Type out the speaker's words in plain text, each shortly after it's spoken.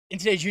In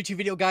today's YouTube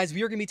video, guys,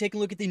 we are going to be taking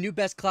a look at the new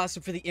best class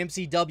for the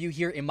MCW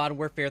here in Modern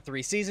Warfare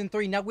 3 Season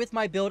 3. Now, with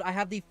my build, I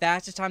have the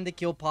fastest time to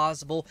kill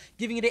possible,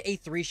 giving it a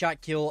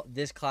 3-shot kill.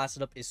 This class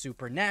setup is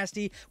super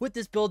nasty. With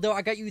this build, though,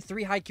 I got you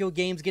 3 high kill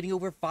games, getting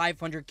over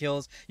 500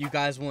 kills. You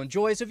guys will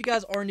enjoy. So if you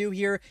guys are new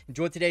here,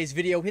 enjoy today's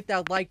video, hit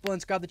that like button,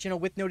 subscribe to the channel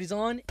with notifications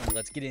on, and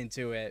let's get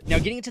into it. Now,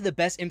 getting into the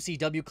best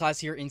MCW class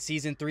here in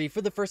Season 3,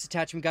 for the first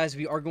attachment, guys,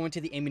 we are going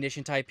to the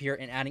ammunition type here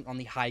and adding on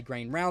the high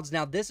grain rounds.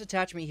 Now, this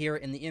attachment here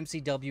in the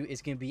MCW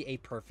is going to be a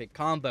perfect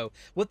combo.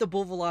 With the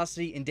bullet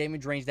velocity and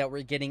damage range that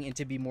we're getting, and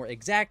to be more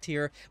exact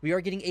here, we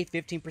are getting a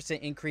 15%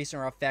 increase in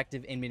our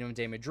effective and minimum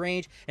damage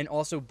range and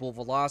also bullet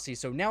velocity.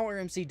 So now our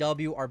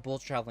MCW are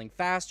both traveling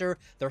faster,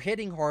 they're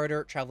hitting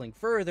harder, traveling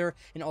further,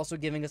 and also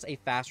giving us a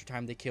faster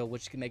time to kill,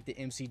 which can make the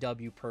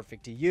MCW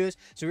perfect to use.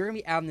 So we're going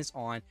to be adding this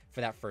on for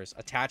that first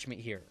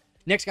attachment here.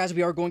 Next, guys,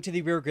 we are going to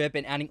the rear grip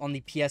and adding on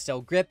the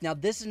PSL grip. Now,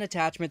 this is an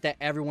attachment that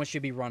everyone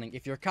should be running.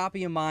 If you're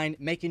copying mine,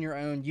 making your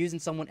own, using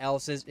someone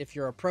else's, if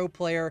you're a pro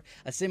player,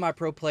 a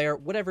semi-pro player,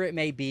 whatever it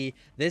may be,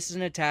 this is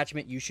an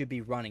attachment you should be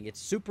running. It's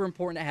super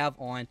important to have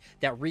on.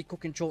 That recoil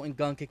control and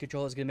gun kick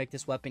control is going to make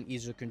this weapon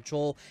easier to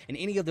control in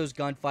any of those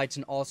gunfights,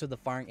 and also the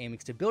firing aiming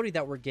stability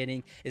that we're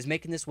getting is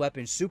making this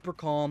weapon super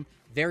calm,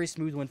 very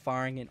smooth when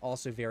firing, and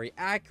also very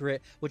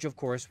accurate, which, of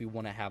course, we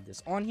want to have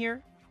this on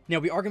here. Now,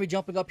 we are going to be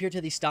jumping up here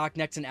to the stock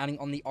next and adding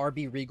on the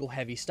RB Regal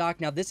Heavy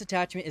Stock. Now, this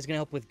attachment is going to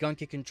help with gun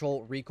kick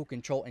control, recoil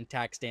control, and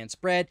tac stand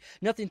spread.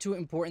 Nothing too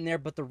important there,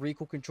 but the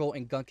recoil control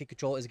and gun kick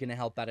control is going to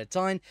help out a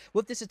ton.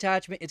 With this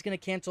attachment, it's going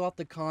to cancel out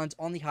the cons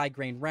on the high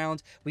grain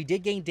rounds. We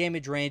did gain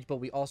damage range, but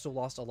we also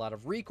lost a lot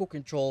of recoil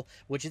control,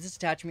 which this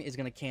attachment is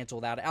going to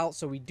cancel that out.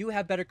 So we do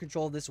have better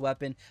control of this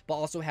weapon, but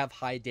also have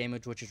high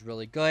damage, which is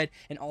really good.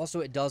 And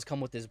also, it does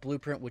come with this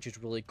blueprint, which is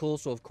really cool.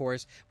 So, of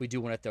course, we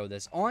do want to throw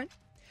this on.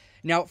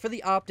 Now, for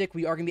the optic,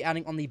 we are going to be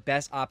adding on the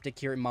best optic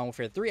here in Modern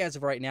Warfare 3 as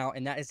of right now,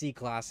 and that is the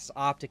glasses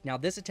optic. Now,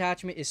 this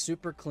attachment is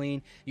super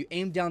clean. You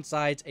aim down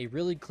sights, a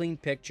really clean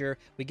picture.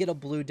 We get a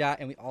blue dot,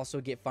 and we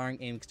also get firing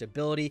aiming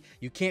stability.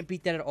 You can't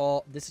beat that at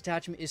all. This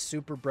attachment is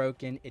super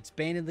broken. It's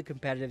banned in the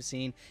competitive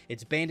scene.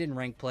 It's banned in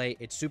rank play.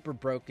 It's super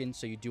broken,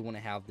 so you do want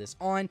to have this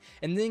on.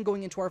 And then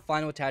going into our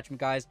final attachment,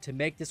 guys, to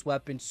make this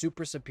weapon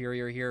super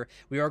superior here,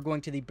 we are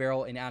going to the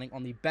barrel and adding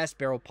on the best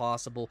barrel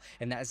possible,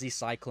 and that is the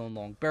Cyclone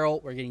Long Barrel.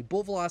 We're getting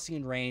bullet velocity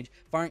in range,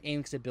 firing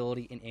aiming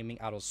stability, and aiming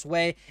out of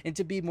sway. And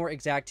to be more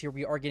exact here,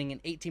 we are getting an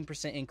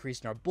 18%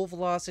 increase in our bullet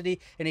velocity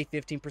and a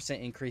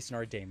 15% increase in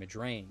our damage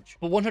range.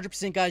 But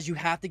 100%, guys, you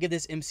have to give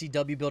this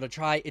MCW build a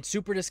try. It's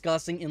super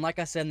disgusting, and like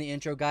I said in the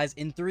intro, guys,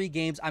 in 3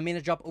 games, I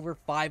managed to drop over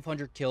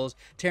 500 kills,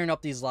 tearing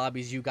up these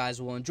lobbies. You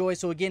guys will enjoy.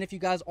 So again, if you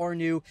guys are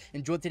new,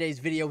 enjoyed today's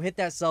video, hit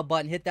that sub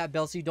button, hit that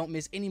bell so you don't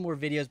miss any more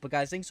videos. But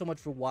guys, thanks so much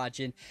for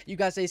watching. You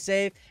guys stay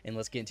safe, and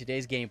let's get into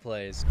today's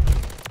gameplays.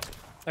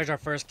 There's our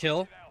first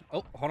kill.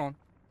 Oh, hold on.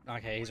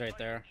 Okay, he's right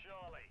there.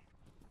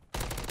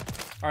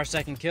 Our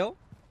second kill.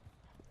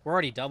 We're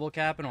already double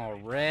capping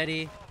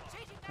already.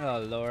 Oh,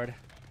 Lord.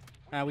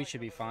 We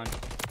should be fine.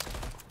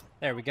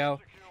 There we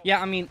go.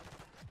 Yeah, I mean,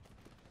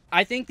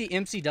 I think the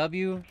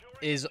MCW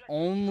is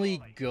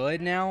only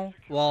good now.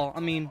 Well, I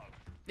mean,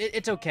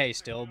 it's okay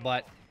still,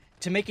 but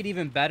to make it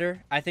even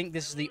better, I think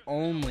this is the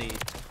only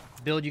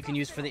build you can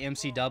use for the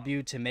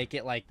MCW to make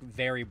it, like,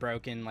 very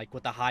broken, like,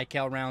 with the high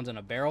cal rounds and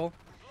a barrel.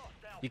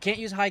 You can't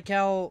use high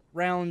cal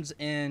rounds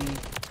in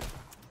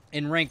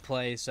rank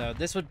play, so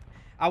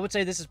I would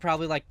say this is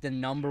probably like the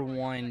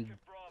 #1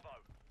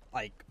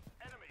 like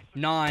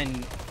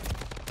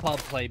non-pub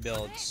play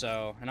build.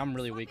 So, and I'm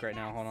really weak right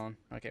now. Hold on.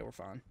 Okay, we're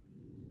fine.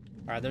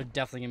 All right, they're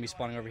definitely gonna be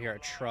spawning over here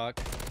at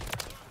truck.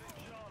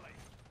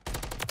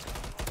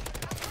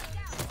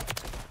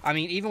 I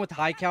mean, even with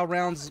high cal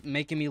rounds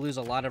making me lose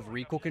a lot of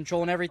recoil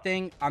control and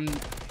everything, I'm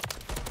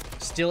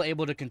still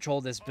able to control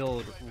this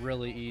build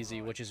really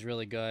easy, which is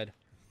really good.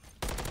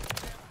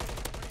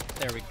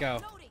 There we go.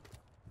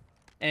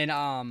 And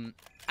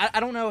I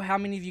don't know how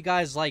many of you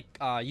guys like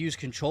use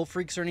Control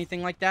Freaks or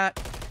anything like that,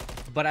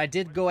 but I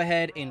did go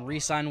ahead and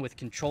re-sign with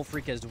Control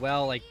Freak as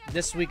well. Like,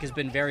 this week has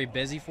been very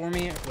busy for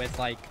me with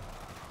like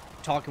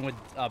talking with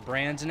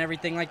brands and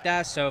everything like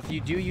that. So if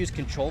you do use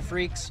Control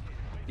Freaks,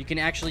 you can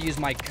actually use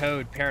my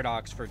code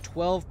paradoxx for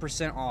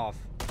 12% off.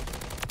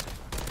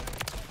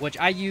 Which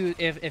I use,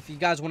 if you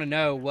guys want to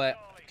know what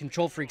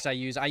Control Freaks I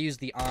use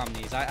the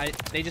Omnis.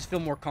 They just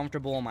feel more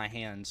comfortable on my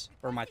hands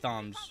or my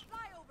thumbs.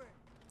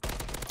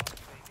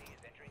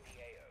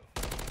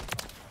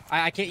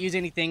 I can't use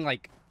anything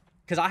like,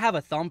 because I have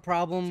a thumb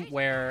problem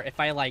where if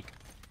I like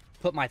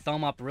put my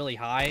thumb up really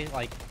high,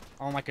 like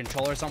on my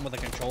controller or something with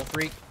a Control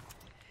Freak,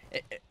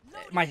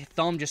 my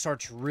thumb just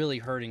starts really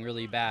hurting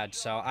really bad.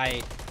 So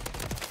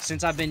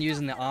since I've been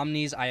using the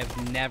Omnis, I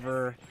have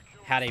never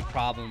had a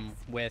problem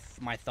with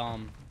my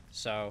thumb.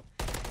 So,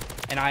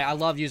 and I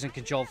love using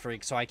Control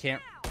Freak, so I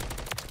can't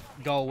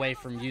go away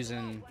from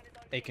using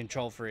a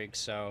Control Freak.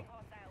 So,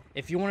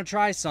 if you want to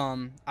try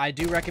some, I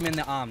do recommend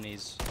the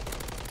Omnis.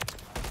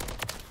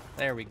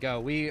 There we go.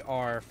 We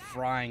are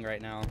frying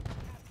right now.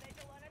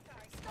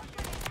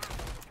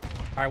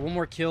 Alright, one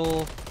more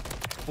kill.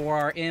 for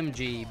our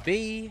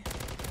MGB.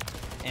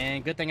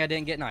 And good thing I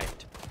didn't get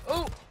knifed.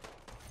 Oh!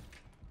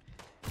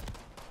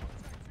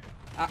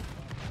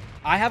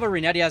 I have a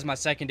Renetti as my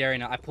secondary,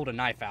 and I pulled a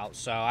knife out,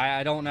 so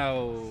I don't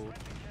know.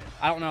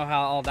 I don't know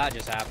how all that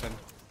just happened.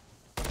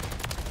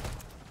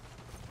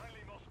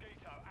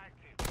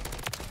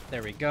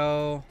 There we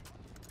go.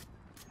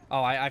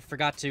 Oh, I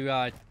forgot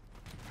to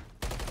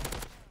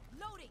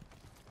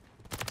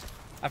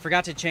I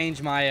forgot to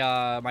change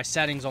my my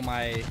settings on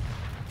my.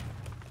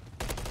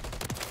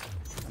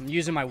 I'm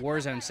using my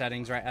Warzone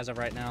settings as of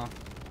right now.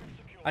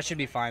 I should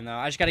be fine though.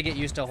 I just gotta get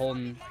used to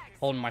holding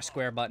my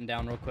square button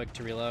down real quick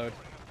to reload.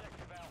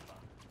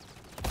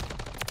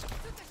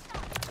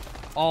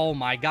 Oh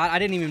my god, I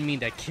didn't even mean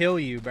to kill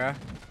you, bruh.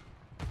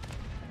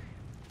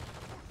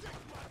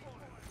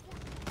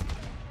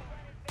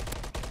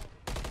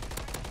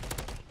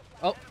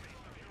 Oh.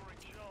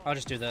 I'll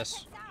just do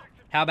this.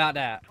 How about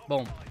that?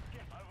 Boom.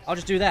 I'll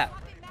just do that.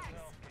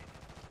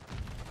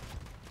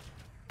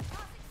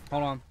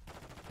 Hold on.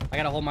 I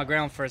gotta hold my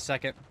ground for a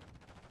second.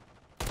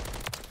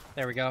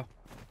 There we go.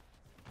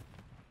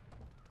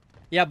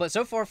 Yeah, but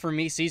so far for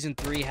me, Season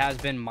 3 has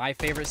been my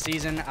favorite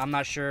season. I'm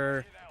not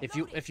sure if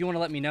you want to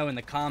let me know in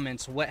the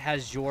comments, what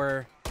has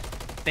your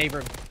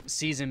favorite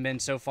season been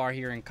so far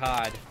here in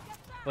COD?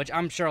 Which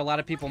I'm sure a lot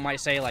of people might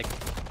say, like,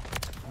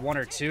 1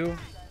 or 2.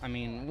 I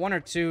mean, 1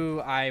 or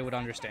 2, I would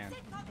understand.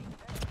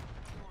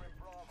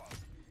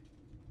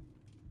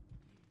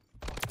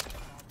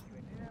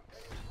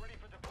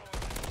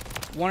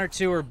 One or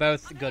two are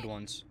both good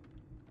ones.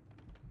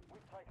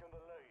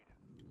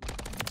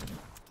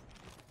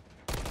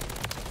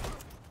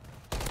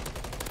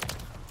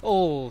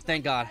 Oh,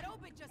 thank God.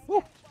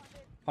 Woo.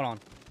 Hold on.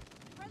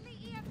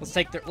 Let's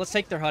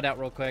take their HUD out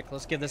real quick.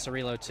 Let's give this a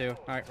reload too.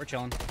 All right, we're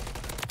chilling.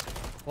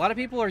 A lot of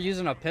people are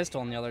using a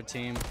pistol on the other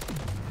team.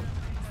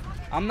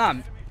 I'm not.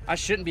 I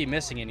shouldn't be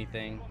missing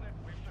anything.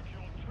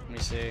 Let me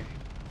see.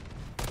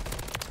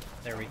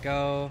 There we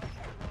go.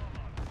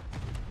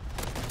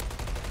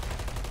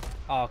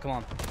 Oh, come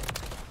on.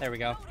 There we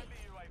go.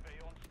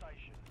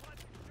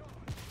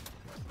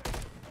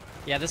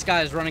 Yeah, this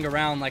guy is running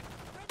around like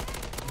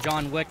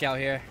John Wick out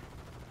here.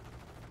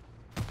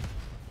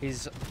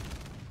 He's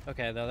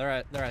okay though. They're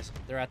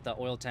at the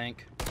oil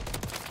tank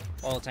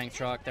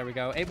truck. There we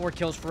go. 8 more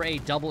kills for a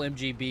double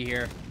MGB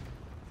here.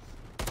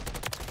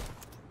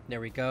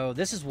 There we go.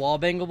 This is wall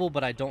bangable,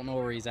 but I don't know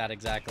where he's at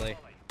exactly.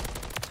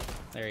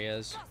 There he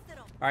is.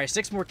 All right,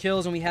 6 more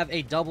kills, and we have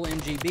a double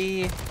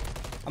MGB.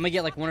 I'm gonna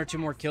get like 1 or 2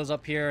 more kills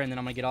up here, and then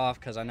I'm gonna get off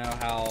because I know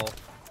how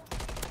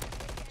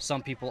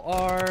some people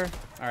are.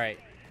 All right,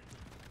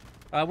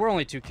 we're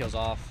only 2 kills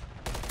off.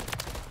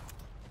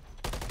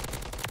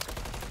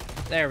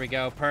 There we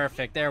go,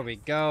 perfect. There we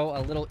go,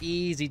 a little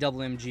easy double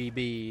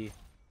MGB.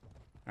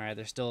 All right,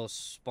 they're still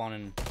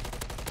spawning.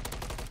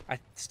 I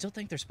still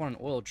think they're spawning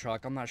an oil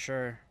truck. I'm not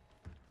sure.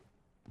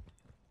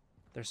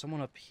 There's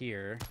someone up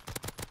here.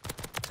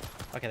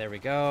 Okay, there we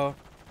go.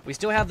 We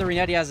still have the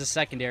Renetti as a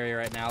secondary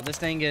right now. This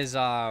thing is, it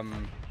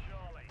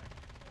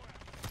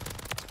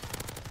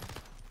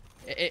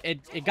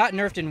got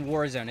nerfed in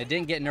Warzone. It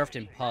didn't get nerfed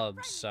in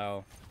pubs,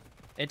 so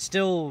it's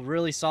still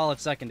really solid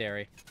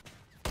secondary.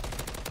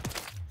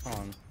 Hold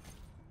on.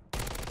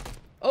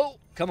 Oh,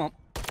 come on.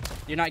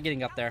 You're not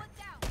getting up there.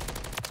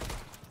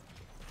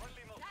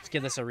 Let's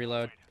give this a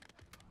reload.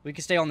 We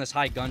can stay on this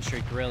high gun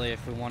streak, really,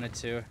 if we wanted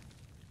to.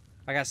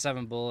 I got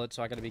 7 bullets,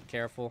 so I gotta be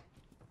careful.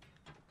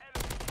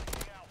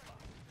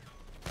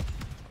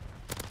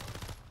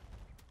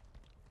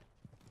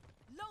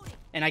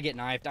 And I get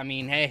knifed. I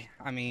mean, hey,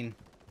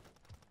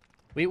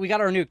 we got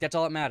our nuke. That's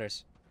all that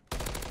matters.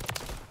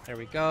 There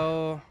we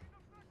go.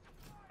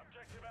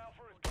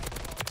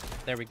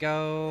 There we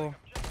go.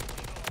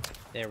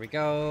 There we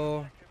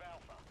go.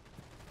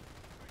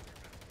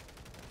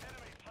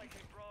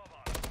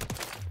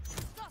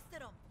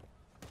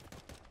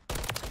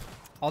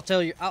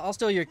 I'll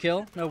steal your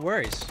kill. No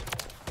worries.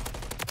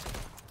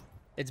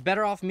 It's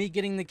better off me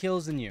getting the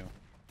kills than you.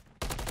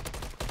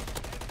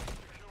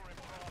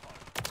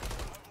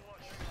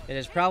 It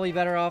is probably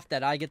better off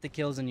that I get the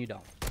kills and you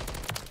don't.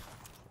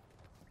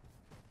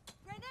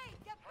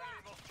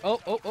 Oh,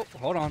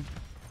 hold on.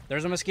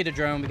 There's a mosquito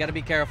drone. We gotta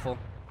be careful.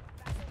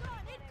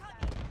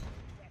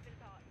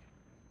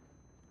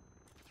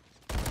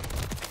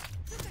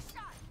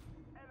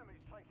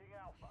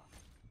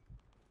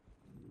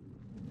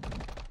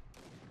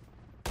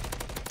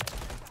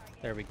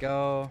 There we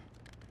go.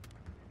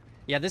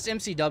 Yeah, this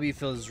MCW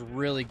feels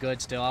really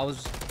good still. I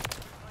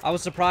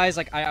was surprised.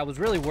 Like, I was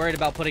really worried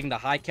about putting the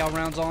high cal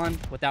rounds on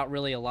without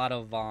really a lot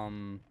of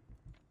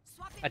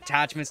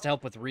attachments to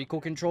help with recoil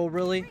control,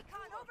 really.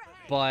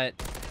 But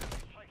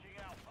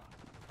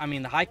I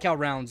mean, the high cal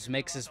rounds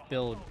makes this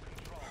build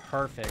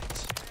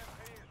perfect.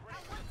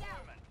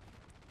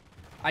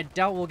 I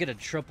doubt we'll get a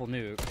triple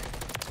nuke.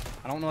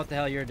 I don't know what the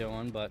hell you're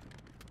doing, but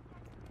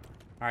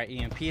all right,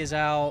 EMP is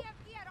out.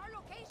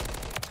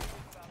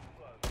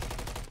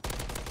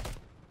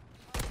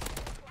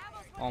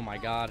 Oh my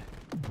God.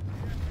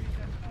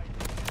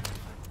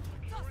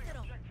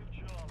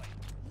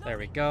 There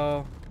we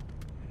go.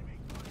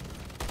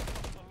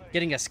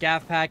 Getting a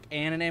scav pack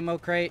and an ammo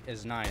crate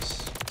is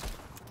nice.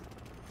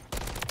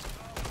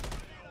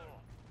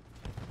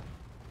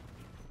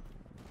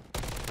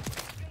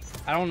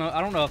 I don't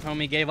know if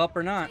homie gave up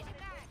or not.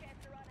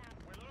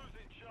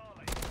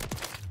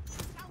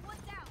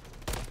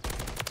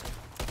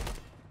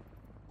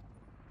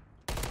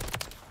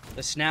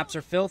 The snaps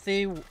are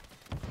filthy.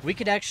 We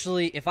could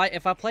actually, if I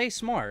play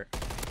smart,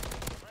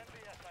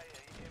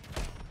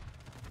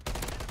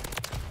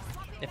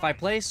 if I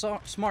play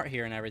smart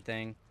here and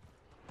everything,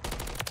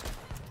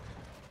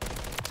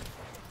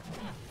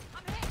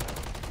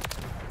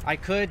 I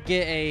could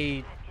get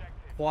a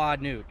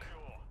quad nuke.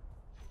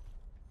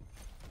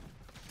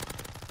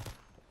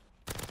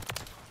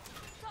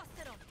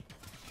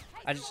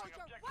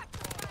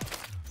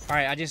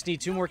 Alright, I just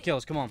need 2 more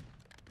kills. Come on.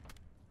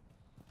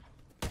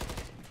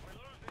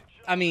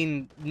 I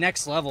mean,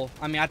 next level.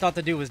 I mean, I thought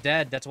the dude was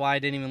dead. That's why I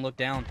didn't even look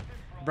down.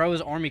 Bro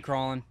was army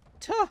crawling.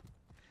 Tuh.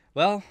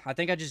 Well, I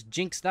think I just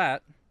jinxed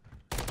that.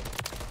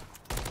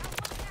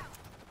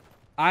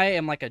 I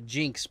am like a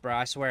jinx, bro.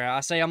 I swear.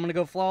 I say I'm gonna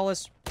go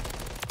flawless.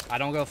 I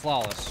don't go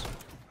flawless.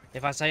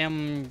 If I say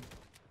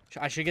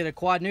I should get a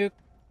quad nuke,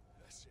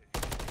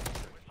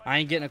 I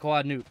ain't getting a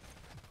quad nuke.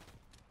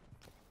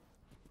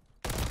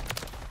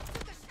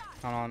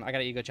 Hold on, I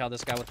gotta ego chow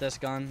this guy with this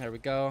gun. There we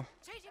go.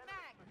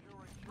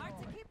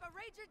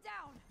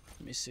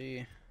 Let me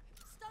see.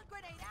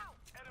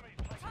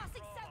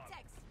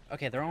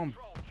 Okay, they're on.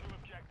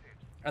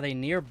 Are they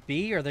near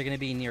B or are they gonna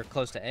be near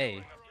close to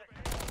A?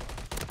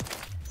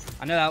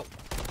 I know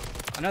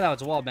that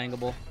was wall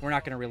bangable. We're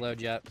not gonna reload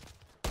yet.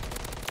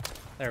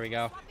 There we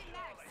go.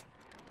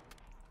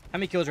 How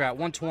many kills are at?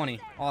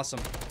 120. Awesome.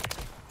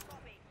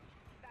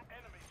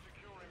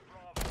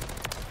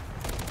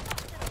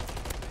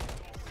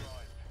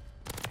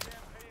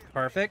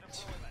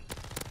 Perfect.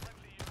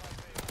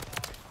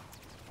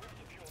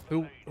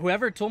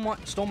 Whoever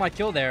stole my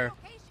kill there,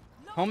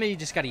 homie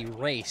just got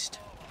erased.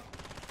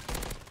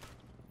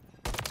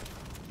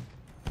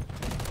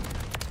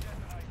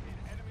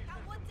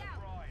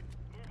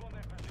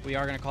 We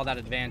are gonna call that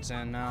advance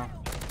in now.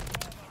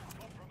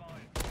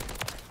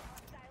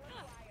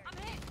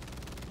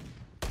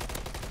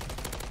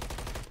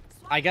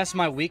 I guess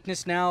my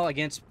weakness now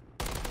against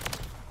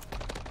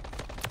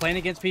playing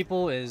against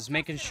people is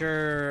making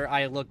sure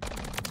I look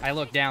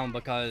down,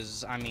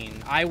 because I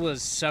mean I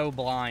was so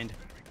blind.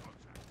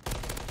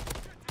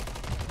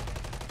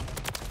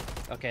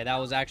 Okay, that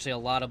was actually a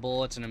lot of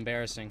bullets and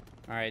embarrassing.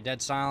 All right,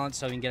 dead silence,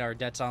 so we can get our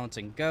dead silence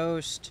and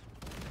ghost.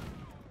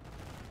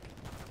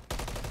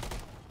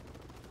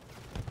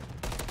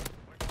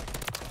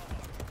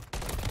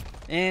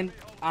 And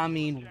I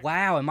mean,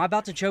 wow, am I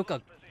about to choke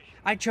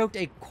I choked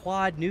a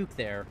quad nuke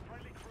there.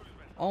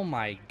 Oh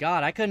my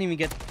god, I can't even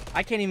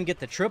get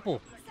the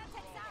triple.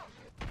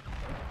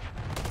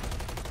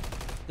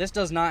 This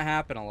does not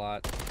happen a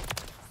lot.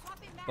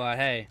 But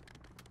hey,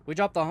 we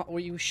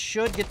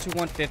should get to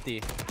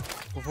 150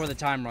 before the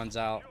time runs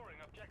out.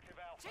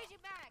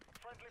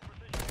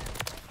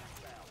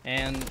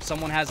 And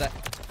someone has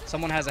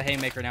a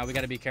haymaker now. We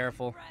got to be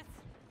careful.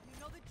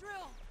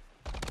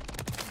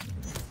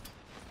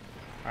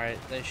 All right,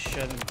 they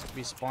shouldn't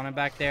be spawning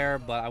back there,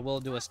 but I will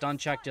do a stun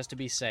check just to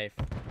be safe.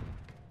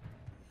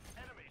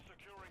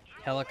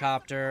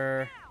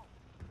 Helicopter.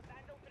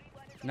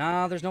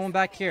 Nah, there's no one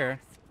back here.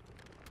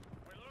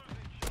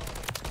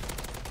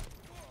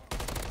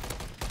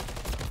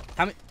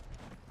 How many?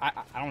 I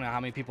don't know how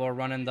many people are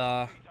running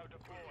the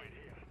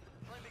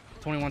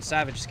 21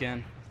 Savage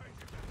skin.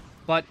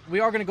 But we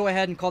are going to go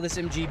ahead and call this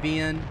MGB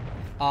in.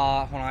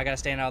 Hold on, I got to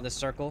stand out of this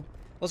circle.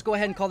 Let's go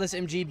ahead and call this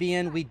MGB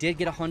in. We did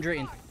get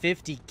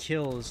 150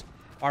 kills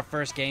our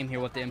first game here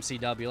with the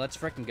MCW. Let's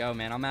freaking go,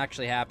 man. I'm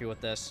actually happy with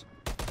this.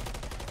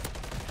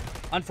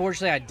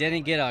 Unfortunately, I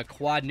didn't get a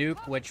quad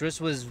nuke, which this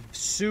was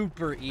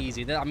super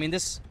easy. I mean,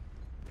 this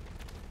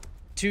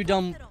two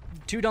dumb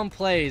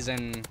plays,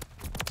 and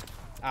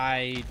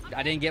I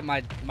didn't get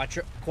my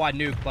quad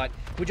nuke, but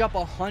we dropped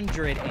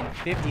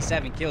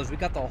 157 kills. We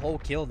got the whole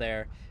kill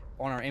there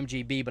on our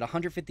MGB, but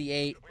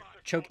 158,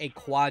 choke a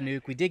quad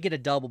nuke. We did get a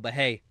double, but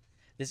hey,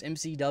 this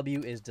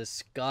MCW is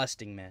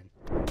disgusting, man.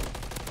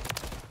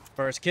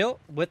 First kill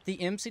with the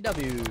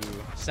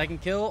MCW.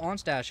 Second kill on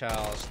Stash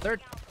House.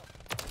 Third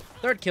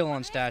kill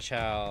on Stash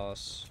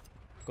House.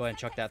 Go ahead and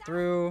chuck that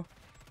through.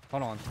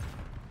 Hold on.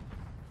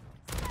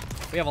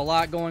 We have a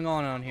lot going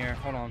on here.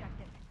 Hold on.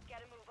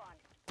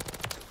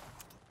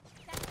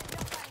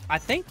 I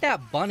think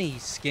that bunny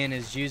skin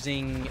is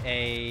using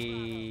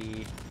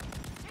a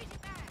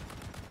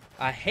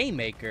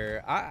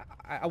haymaker.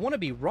 I want to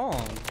be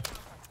wrong.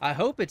 I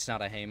hope it's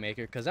not a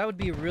haymaker, because that would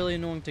be really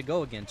annoying to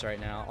go against right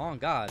now. Oh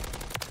god.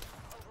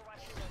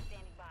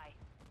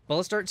 But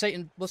let's start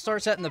setting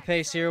the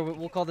pace here.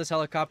 We'll call this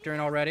helicopter in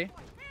already.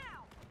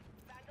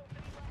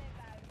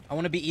 I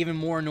want to be even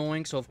more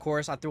annoying, so of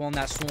course I threw on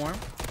that swarm.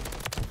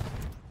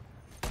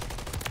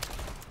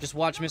 Just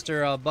watch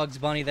Mr. Bugs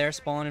Bunny there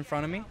spawn in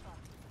front of me.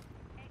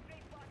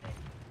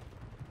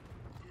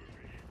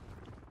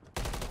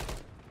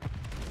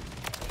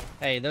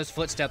 Hey, those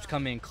footsteps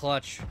come in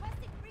clutch.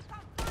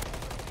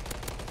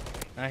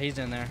 He's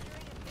in there.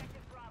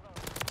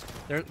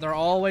 They're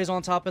always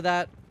on top of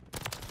that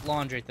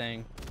laundry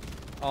thing.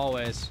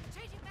 Always.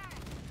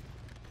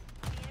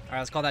 Alright,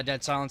 let's call that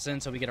dead silence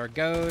in so we get our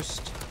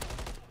ghost.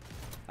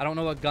 I don't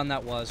know what gun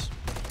that was.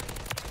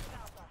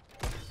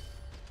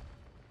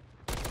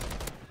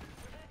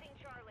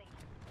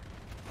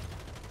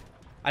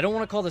 I don't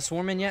want to call the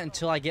swarm in yet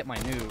until I get my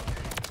nuke.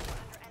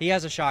 He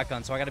has a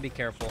shotgun, so I gotta be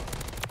careful.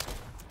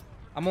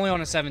 I'm only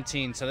on a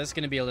 17, so this is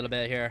gonna be a little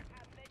bit here.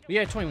 We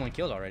had 21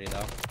 kills already,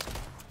 though.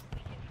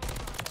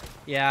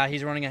 Yeah,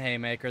 he's running a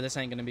haymaker. This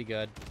ain't gonna be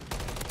good.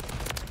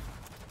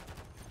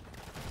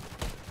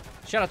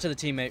 Shout out to the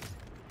teammate.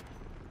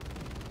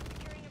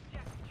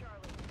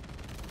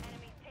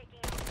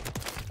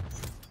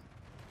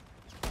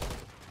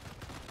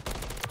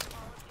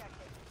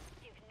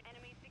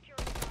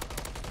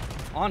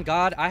 On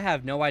God, I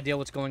have no idea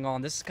what's going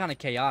on. This is kind of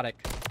chaotic.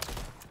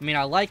 I mean,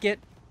 I like it,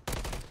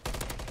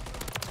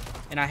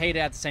 and I hate it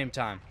at the same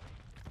time.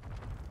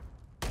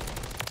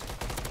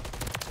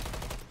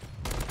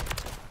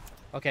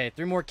 Okay,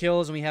 3 more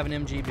kills, and we have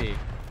an MGB.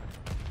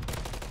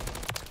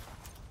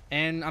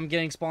 And I'm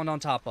getting spawned on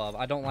top of.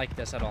 I don't like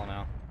this at all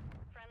now.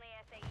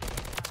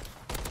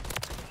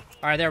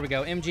 Alright, there we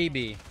go.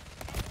 MGB.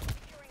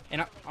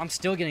 And I'm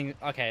still getting...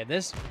 Okay,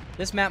 this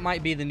map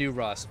might be the new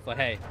Rust, but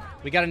hey,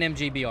 we got an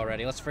MGB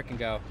already. Let's freaking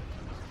go.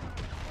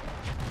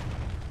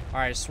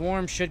 Alright,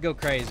 Swarm should go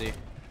crazy.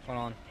 Hold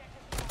on.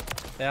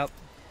 Yep.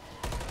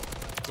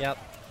 Yep.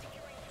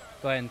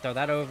 Go ahead and throw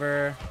that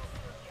over.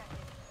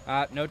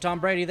 No Tom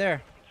Brady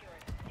there.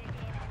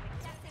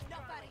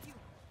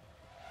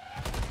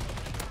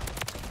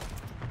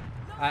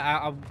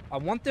 I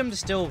want them to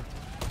still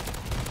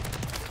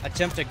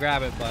attempt to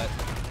grab it, but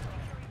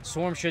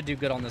Swarm should do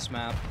good on this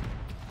map.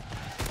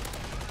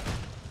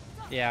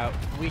 Yeah,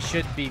 we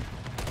should be...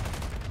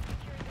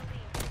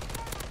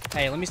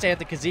 Hey, let me stay at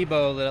the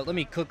gazebo a little. Let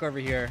me cook over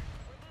here.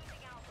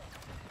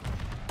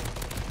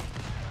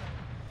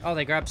 Oh,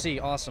 they grabbed C.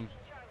 Awesome.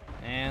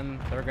 And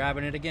they're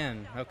grabbing it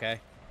again. Okay.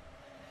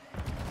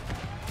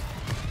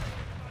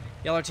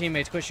 Y'all are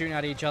teammates. Quit shooting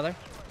at each other.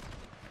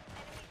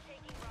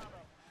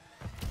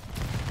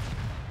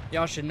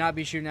 Y'all should not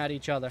be shooting at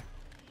each other.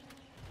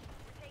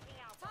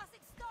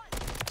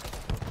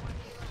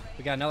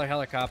 We got another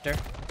helicopter.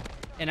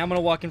 And I'm going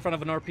to walk in front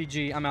of an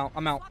RPG. I'm out.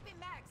 I'm out.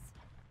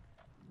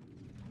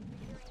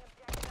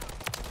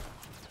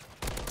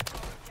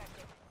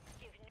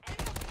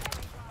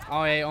 Oh,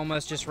 I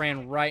almost just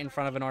ran right in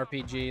front of an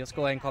RPG. Let's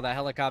go ahead and call that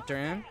helicopter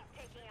in.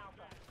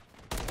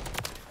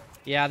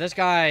 Yeah, this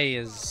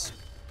guy's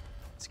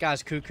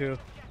cuckoo.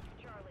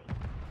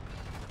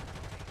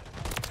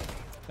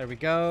 There we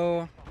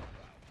go.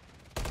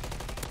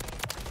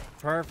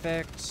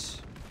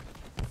 Perfect.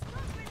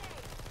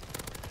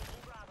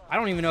 I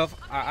don't even know if...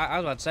 I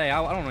was about to say,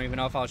 I don't even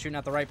know if I was shooting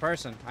at the right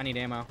person. I need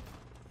ammo.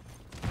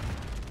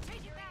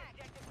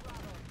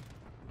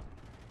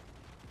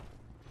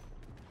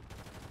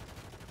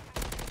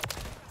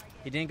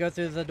 He didn't go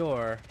through the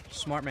door.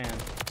 Smart man.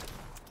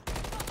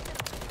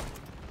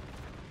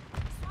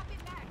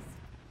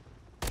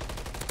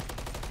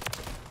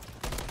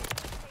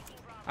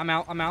 I'm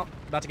out. I'm out.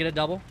 About to get a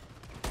double.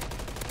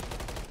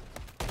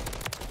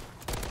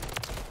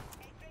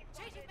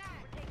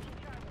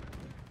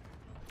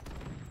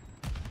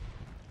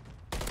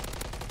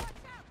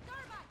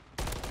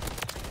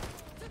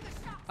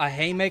 A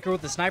haymaker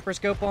with the sniper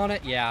scope on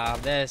it? Yeah,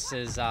 this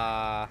is,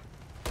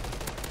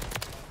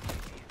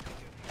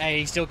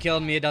 Hey, he still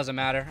killed me. It doesn't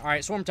matter. All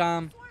right, swarm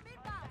time.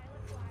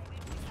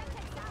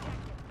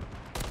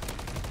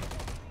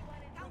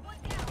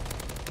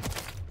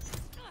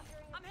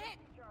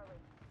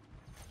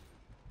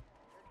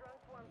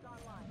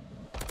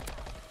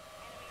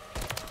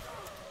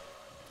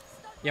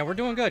 Yeah, we're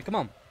doing good. Come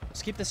on.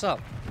 Let's keep this up.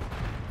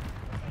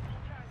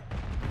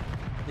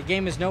 The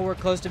game is nowhere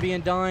close to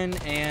being done,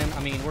 and,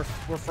 I mean, we're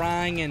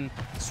frying, and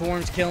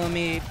Swarm's killing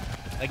me.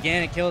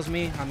 Again, it kills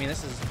me. I mean,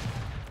 this is...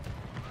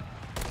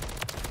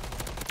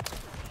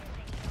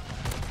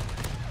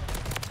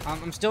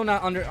 I'm still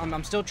not under...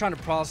 I'm still trying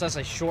to process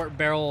a short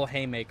barrel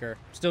haymaker.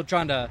 Still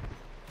trying to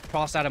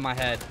process out of my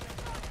head.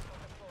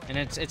 And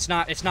it's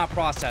not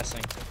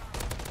processing.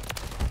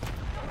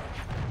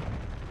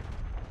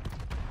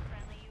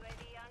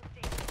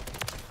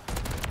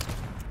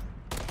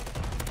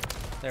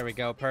 There we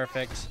go,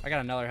 perfect. I got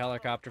another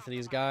helicopter for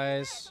these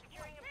guys.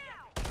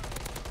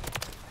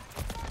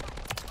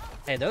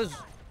 Hey, those...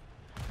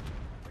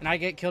 And I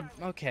get killed...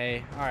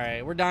 Okay,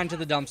 alright. We're dying to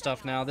the dumb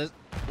stuff now.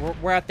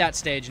 We're at that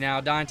stage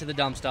now, dying to the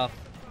dumb stuff.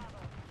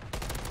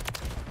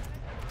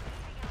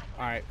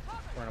 Alright,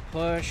 we're gonna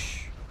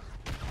push.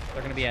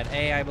 They're gonna be at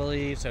A, I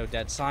believe, so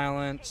dead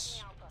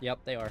silence. Yep,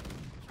 they are.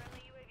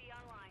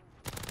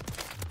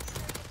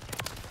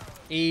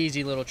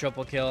 Easy little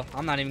triple kill.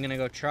 I'm not even gonna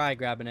go try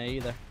grabbing A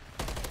either.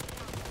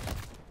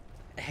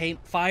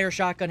 Fire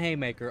shotgun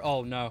haymaker.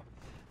 Oh no,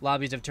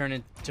 lobbies have turned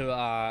into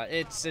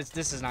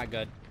this is not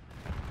good.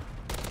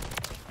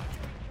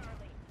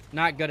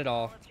 Not good at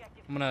all.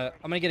 I'm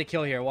gonna get a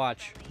kill here.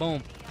 Watch.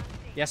 Boom.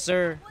 Yes,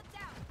 sir.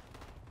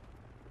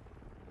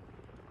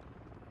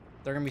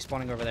 They're gonna be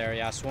spawning over there.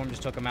 Yeah, Swarm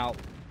just took him out.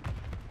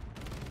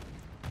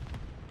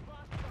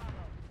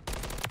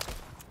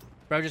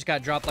 Bro just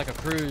got dropped like a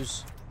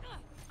cruise.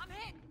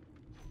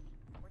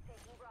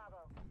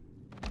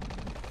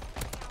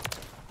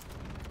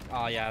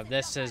 Oh yeah,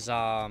 this is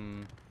not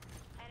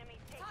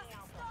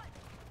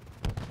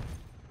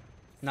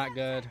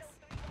good.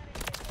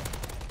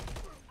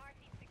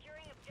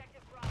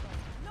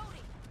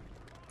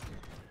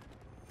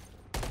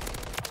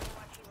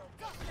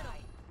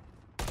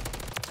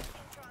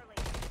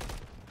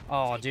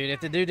 Oh, dude, if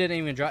the dude didn't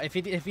even drop, if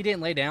he didn't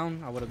lay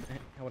down, I would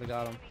have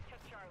got him.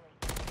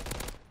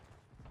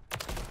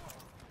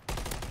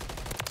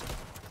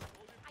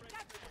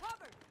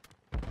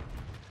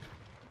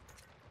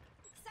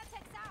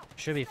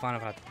 Should be fine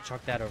if I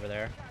chuck that over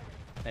there.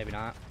 Maybe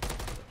not.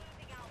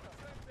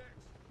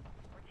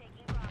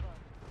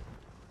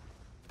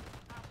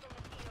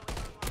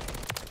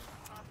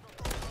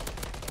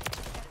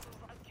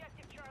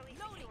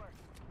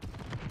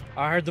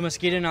 I heard the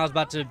mosquito and I was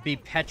about to be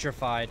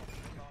petrified.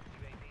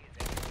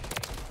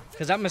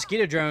 Cause that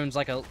mosquito drone's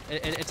like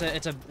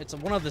it's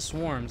one of the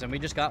swarms, and we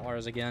just got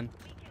ours again.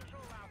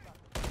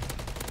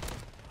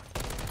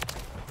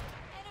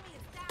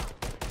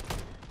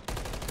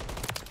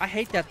 I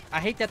hate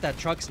that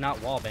truck's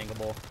not wall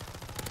bangable.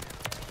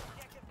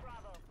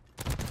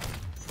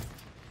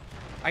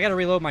 I gotta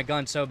reload my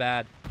gun so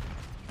bad.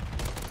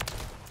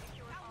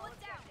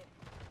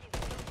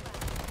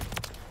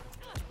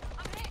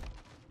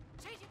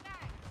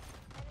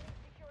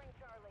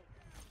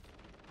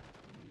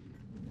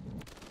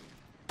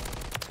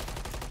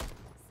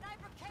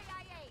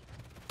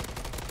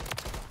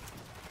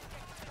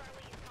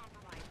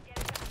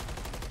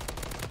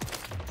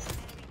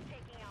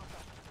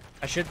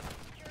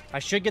 I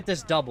should get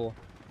this double.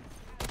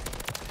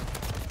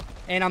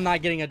 And I'm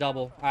not getting a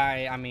double.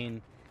 I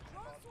mean,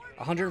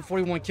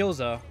 141 kills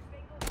though.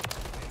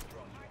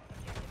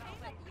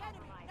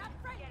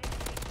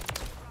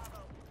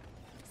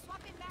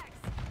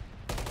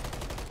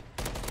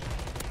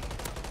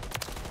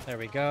 There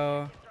we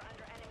go.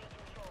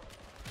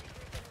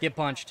 Get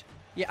punched.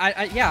 Yeah,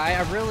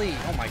 I really,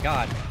 oh my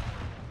god.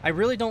 I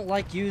really don't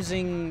like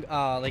using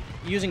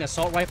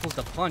assault rifles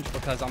to punch,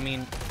 because I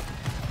mean,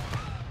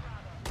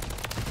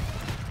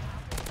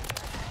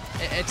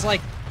 it's like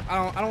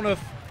I don't know if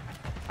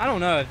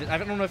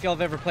y'all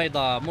have ever played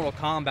Mortal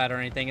Kombat or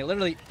anything. It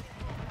literally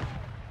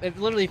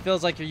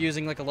feels like you're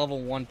using like a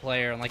level 1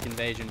 player in like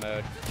invasion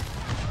mode.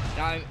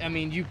 I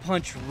mean, you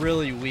punch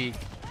really weak,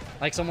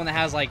 like someone that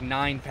has like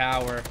 9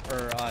 power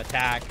or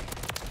attack,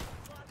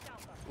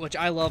 which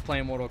I love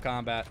playing Mortal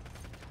Kombat.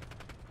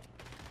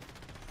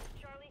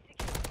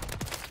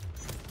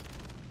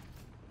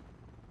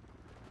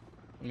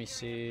 Let me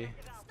see.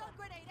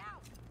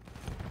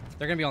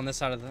 They're gonna be on this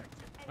side of the.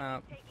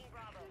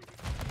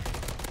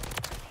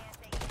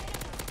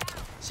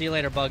 See you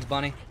later, Bugs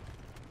Bunny.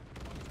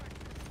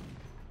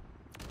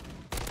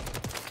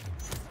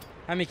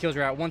 How many kills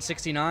are at?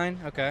 169?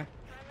 Okay.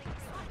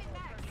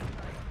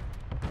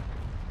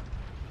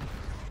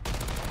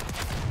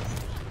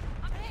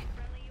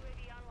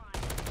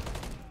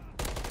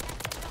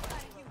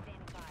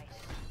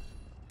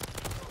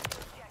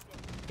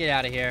 Get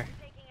out of here.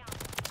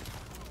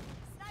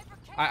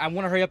 I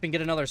want to hurry up and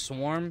get another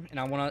swarm, and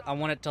I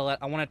want it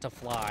to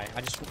fly.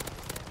 I just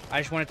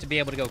want it to be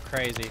able to go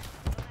crazy.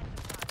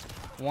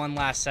 One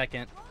last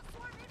second.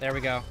 There we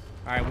go.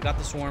 All right, we got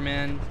the swarm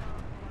in.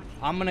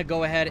 I'm gonna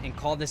go ahead and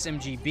call this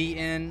MGB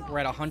in. We're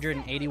at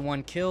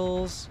 181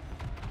 kills.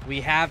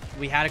 We had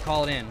to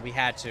call it in. We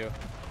had to.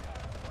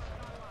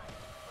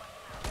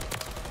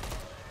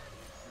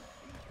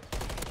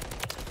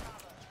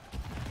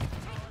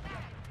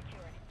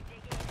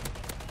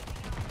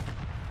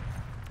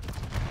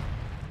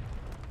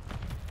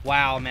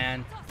 Wow,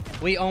 man.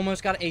 We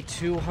almost got a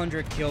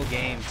 200 kill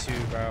game too,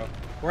 bro.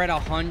 We're at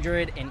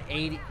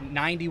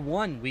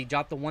 191. We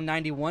dropped the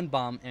 191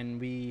 bomb,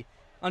 and we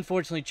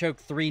unfortunately choked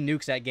 3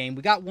 nukes that game.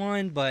 We got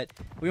 1, but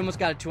we almost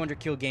got a 200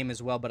 kill game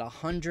as well. But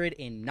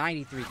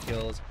 193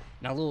 kills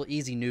and a little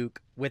easy nuke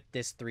with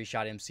this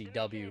 3-shot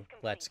MCW.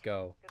 Let's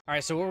go. All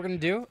right, so what we're gonna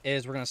do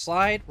is we're gonna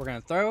slide, we're gonna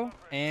throw,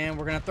 and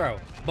we're gonna throw.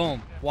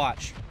 Boom.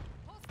 Watch.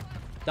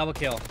 Double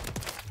kill.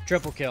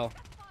 Triple kill.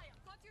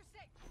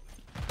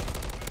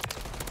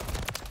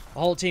 The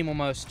whole team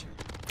almost.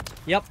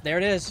 Yep, there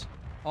it is.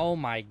 Oh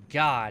my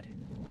god.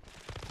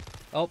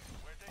 Oh,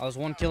 I was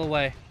 1 kill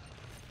away.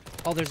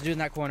 Oh, there's a dude in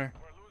that corner.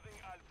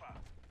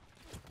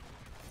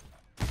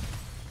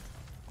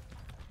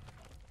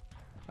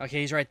 Okay,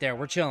 he's right there.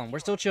 We're chilling. We're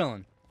still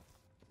chilling.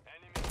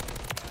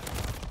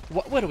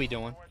 What are we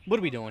doing? What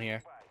are we doing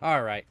here?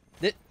 All right.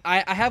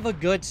 I have a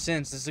good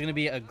sense this is going to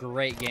be a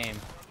great game.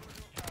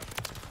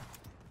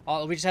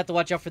 We just have to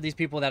watch out for these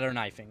people that are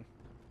knifing.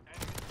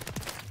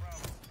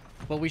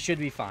 But we should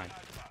be fine.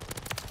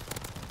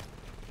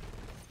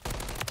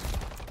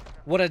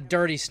 What a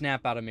dirty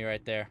snap out of me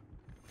right there.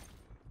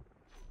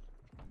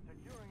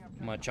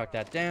 I'm gonna chuck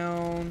that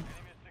down.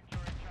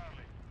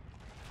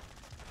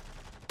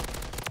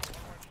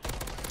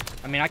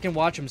 I mean, I can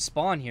watch them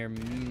spawn here.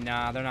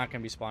 Nah, they're not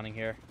gonna be spawning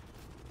here.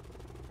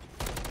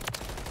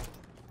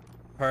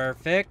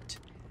 Perfect.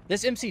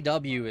 This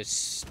MCW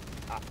is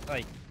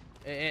like,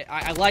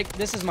 I like.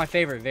 This is my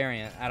favorite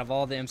variant out of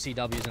all the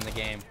MCWs in the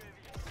game.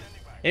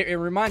 It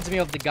reminds me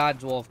of the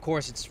Gods. Well, of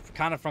course, it's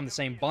kind of from the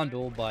same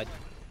bundle, but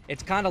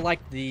it's kind of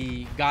like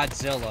the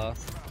Godzilla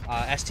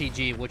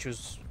STG, which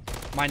was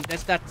my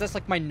that's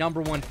like my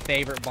 #1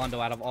 favorite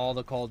bundle out of all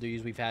the Call of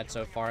Duties we've had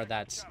so far.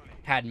 That's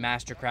had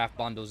Mastercraft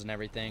bundles and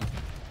everything.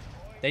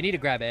 They need to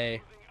grab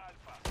A,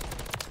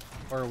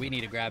 or we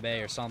need to grab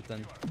A or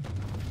something.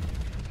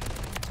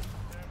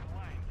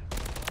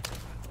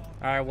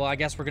 All right, well, I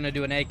guess we're gonna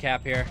do an A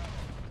cap here.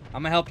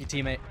 I'm gonna help you,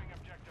 teammate.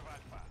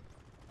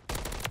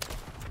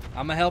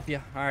 I'm gonna help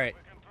you. All right,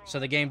 so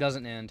the game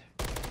doesn't end.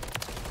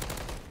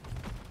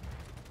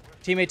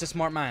 Teammate's a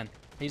smart man.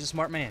 He's a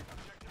smart man.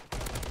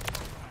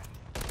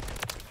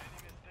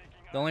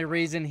 The only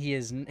reason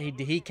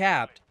he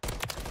capped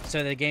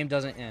so the game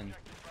doesn't end.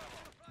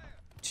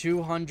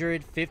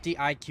 250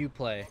 IQ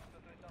play.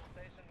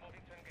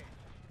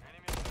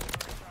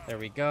 There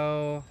we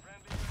go.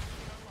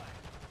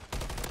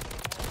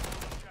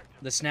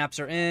 The snaps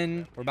are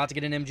in. We're about to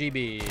get an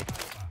MGB.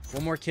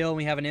 One more kill and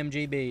we have an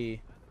MGB.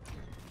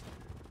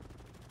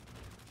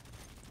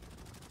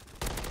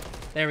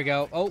 There we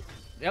go. Oh,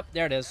 yep,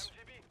 there it is.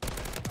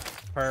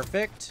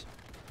 Perfect.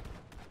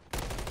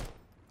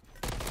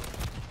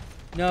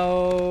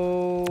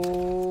 No.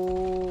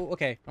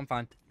 Okay, I'm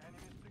fine.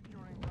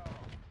 All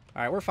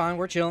right, we're fine.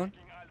 We're chilling.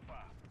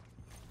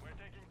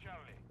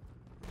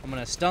 I'm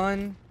gonna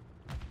stun.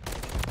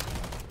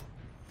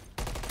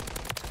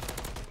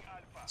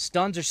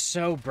 Stuns are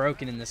so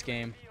broken in this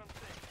game.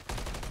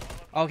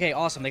 Okay,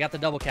 awesome. They got the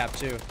double cap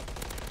too.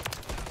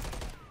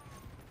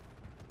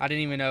 I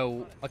didn't even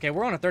know. Okay,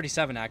 we're on a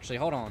 37 actually.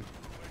 Hold on.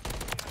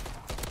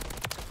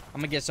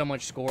 I'm gonna get so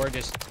much score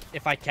just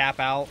if I cap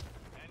out.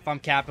 If I'm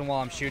capping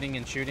while I'm shooting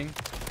and shooting.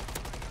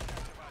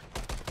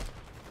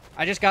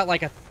 I just got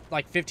like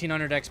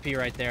 1500 XP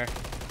right there.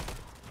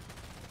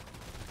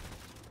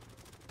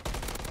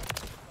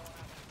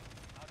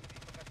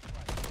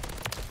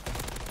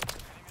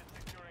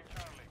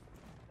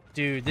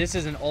 Dude, this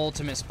is an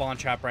ultimate spawn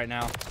trap right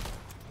now.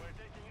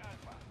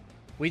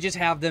 We just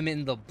have them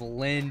in the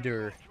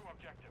blender.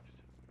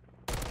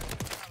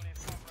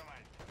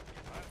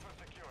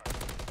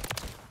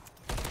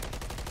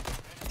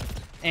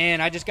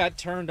 And I just got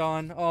turned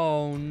on.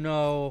 Oh,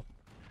 no.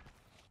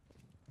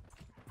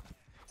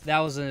 That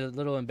was a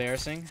little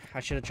embarrassing. I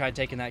should have tried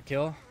taking that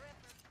kill.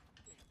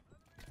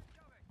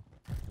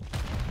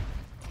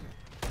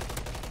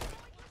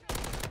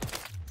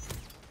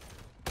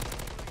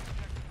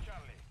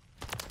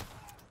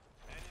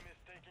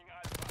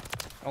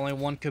 Only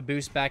one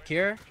caboose back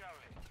here.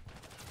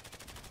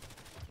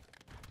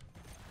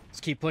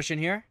 Let's keep pushing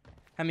here.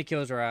 How many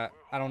kills we're at?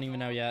 I don't even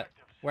know yet.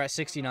 We're at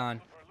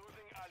 69.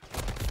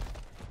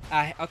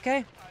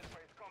 Okay.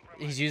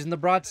 He's using the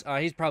broads.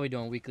 He's probably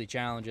doing weekly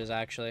challenges,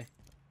 actually.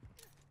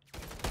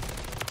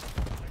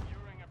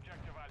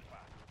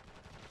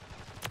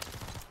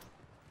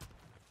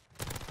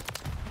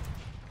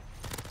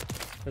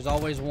 There's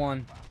always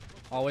one.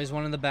 Always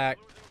one in the back.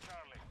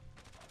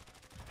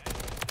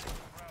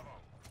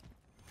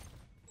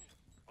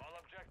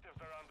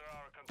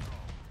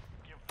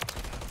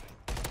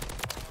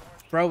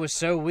 Bro was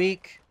so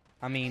weak.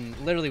 I mean,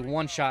 literally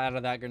one shot out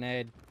of that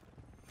grenade.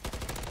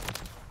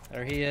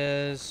 There he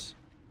is.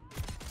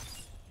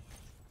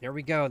 There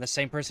we go. The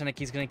same person that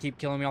he's going to keep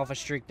killing me off a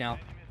streak now.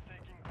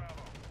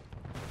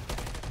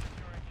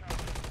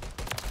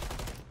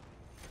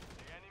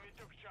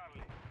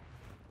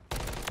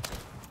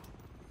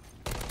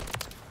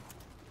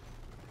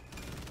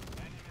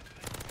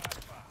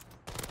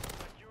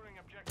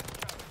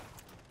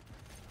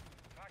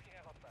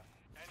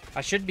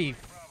 I should be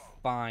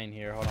fine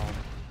here. Hold on.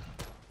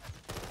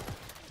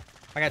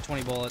 I got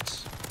 20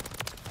 bullets.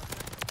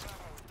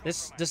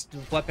 This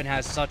weapon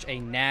has such a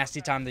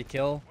nasty time to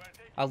kill.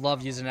 I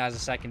love using it as a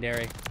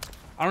secondary.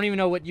 I don't even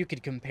know what you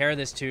could compare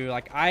this to.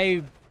 Like,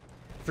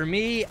 for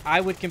me,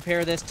 I would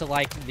compare this to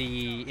like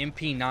the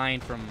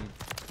MP9 from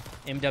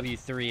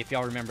MW3, if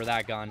y'all remember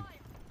that gun.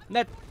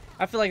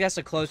 I feel like that's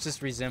the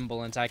closest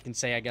resemblance I can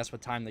say, I guess,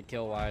 with time to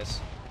kill wise.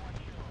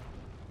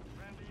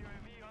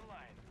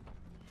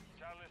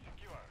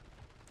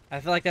 I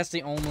feel like that's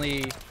the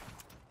only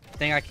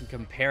thing I can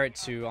compare it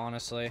to,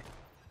 honestly.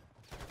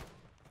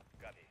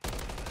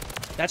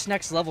 That's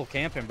next level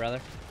camping, brother.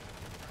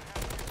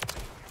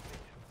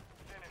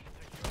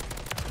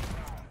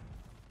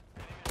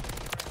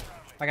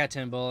 I got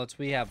 10 bullets.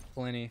 We have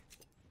plenty.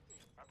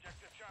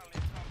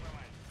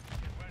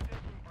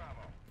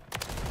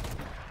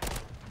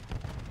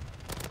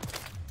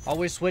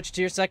 Always switch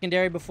to your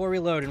secondary before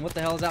reloading. What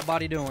the hell is that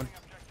body doing?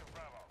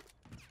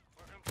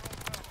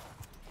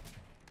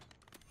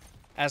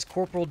 As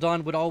Corporal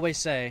Dunn would always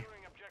say.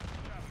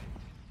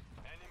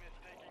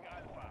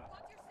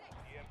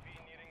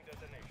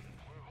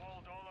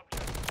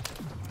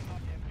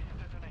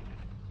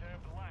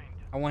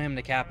 I want him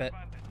to cap it.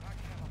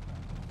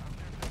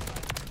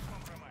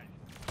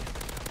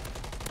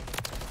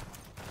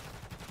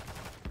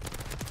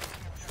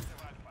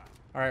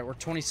 Alright, we're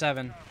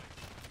 27.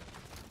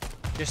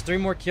 Just 3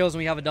 more kills and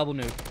we have a double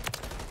nuke.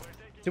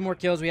 2 more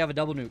kills, we have a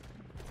double nuke.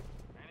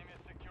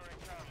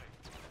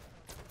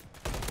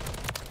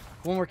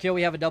 1 more kill,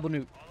 we have a double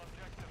nuke.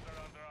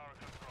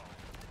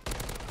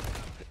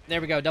 There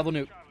we go, double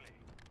nuke.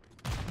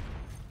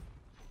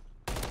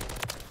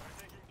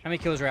 How many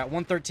kills are at?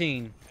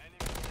 113.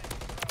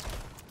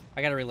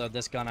 I gotta reload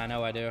this gun, I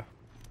know I do.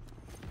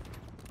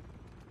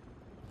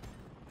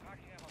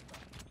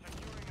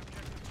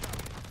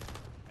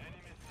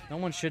 No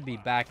one should be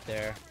back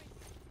there.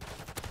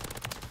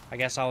 I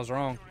guess I was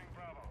wrong.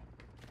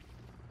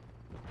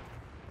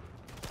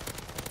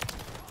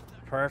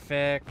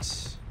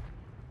 Perfect.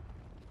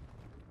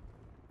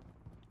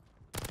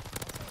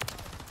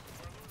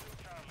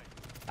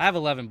 I have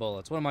 11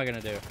 bullets. What am I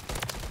gonna do?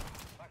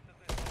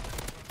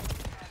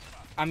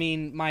 I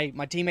mean, my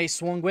teammate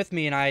swung with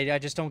me, and I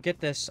just don't get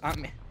this.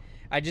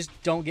 I just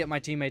don't get my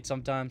teammates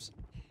sometimes.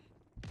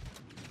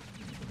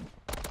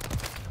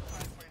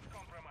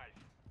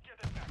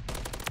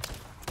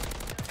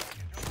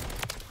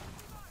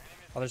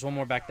 Oh, there's one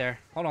more back there.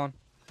 Hold on.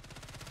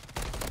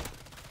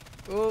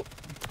 Oh,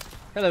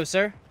 hello,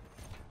 sir.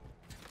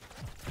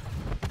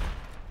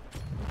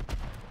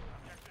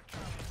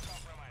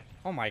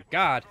 Oh my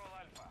God.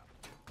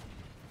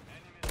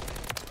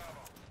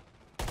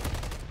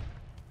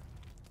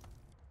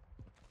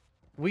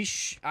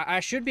 I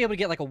should be able to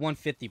get like a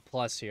 150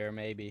 plus here,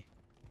 maybe.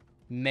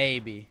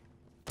 Maybe.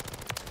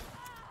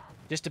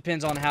 Just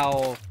depends on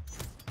how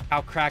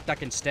cracked I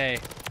can stay.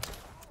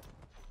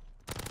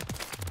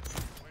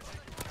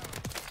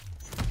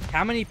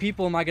 How many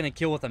people am I gonna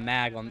kill with a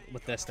mag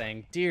with this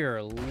thing?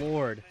 Dear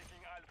Lord.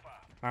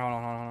 Alright,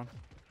 hold on.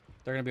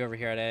 They're gonna be over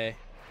here at A.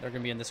 They're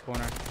gonna be in this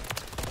corner.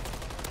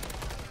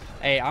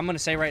 Hey, I'm gonna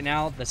say right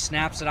now, the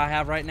snaps that I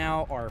have right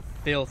now are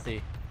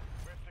filthy.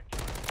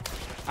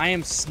 I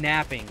am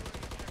snapping.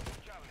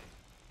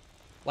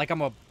 Like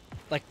I'm a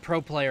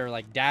pro player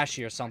like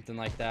Dashy or something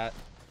like that.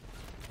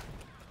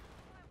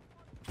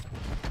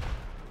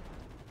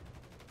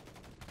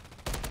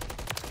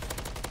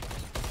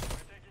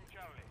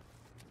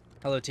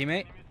 Hello,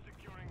 teammate.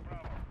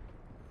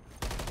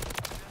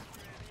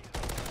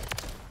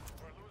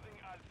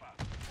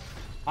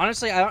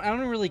 Honestly, I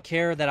don't really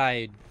care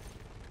that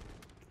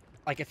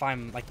like if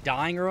I'm like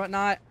dying or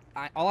whatnot.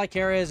 All I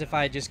care is if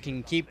I just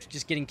can keep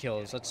just getting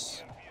kills.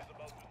 That's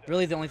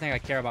really the only thing I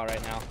care about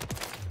right now.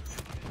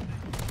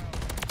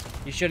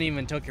 You shouldn't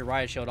even took your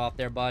riot shield off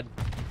there, bud.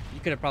 You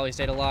could have probably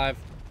stayed alive.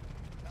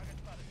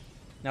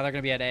 Now they're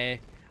gonna be at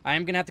A. I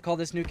am gonna have to call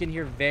this nuke in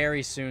here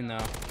very soon,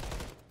 though.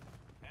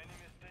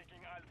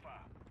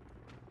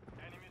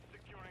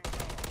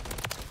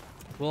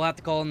 We'll have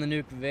to call in the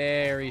nuke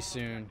very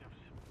soon.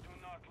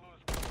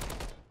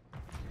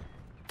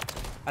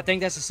 I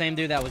think that's the same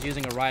dude that was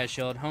using a riot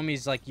shield.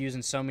 Homie's like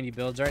using so many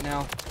builds right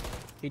now.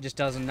 He just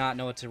does not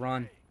know what to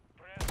run.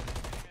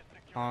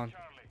 On.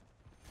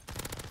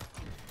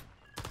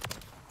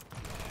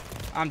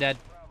 I'm dead.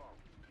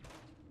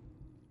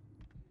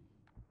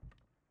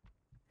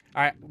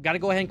 Alright, gotta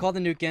go ahead and call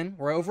the nuke in.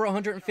 We're over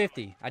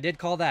 150. I did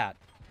call that.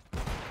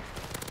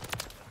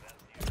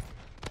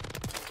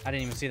 I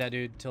didn't even see that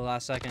dude till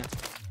last second.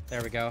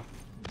 There we go.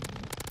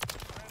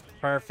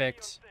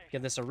 Perfect.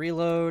 Give this a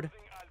reload.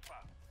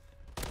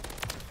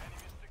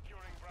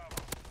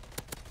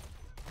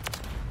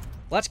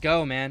 Let's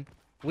go, man.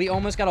 We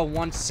almost got a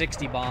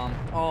 160 bomb.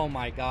 Oh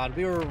my God.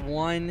 We were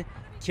 1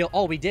 kill.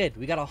 Oh, we did.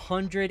 We got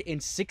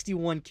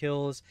 161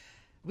 kills.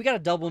 We got a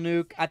double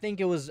nuke. I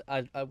think it was,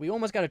 we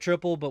almost got a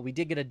triple, but we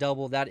did get a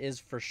double. That is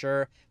for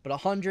sure. But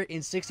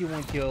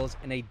 161 kills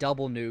and a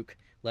double nuke.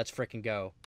 Let's frickin' go.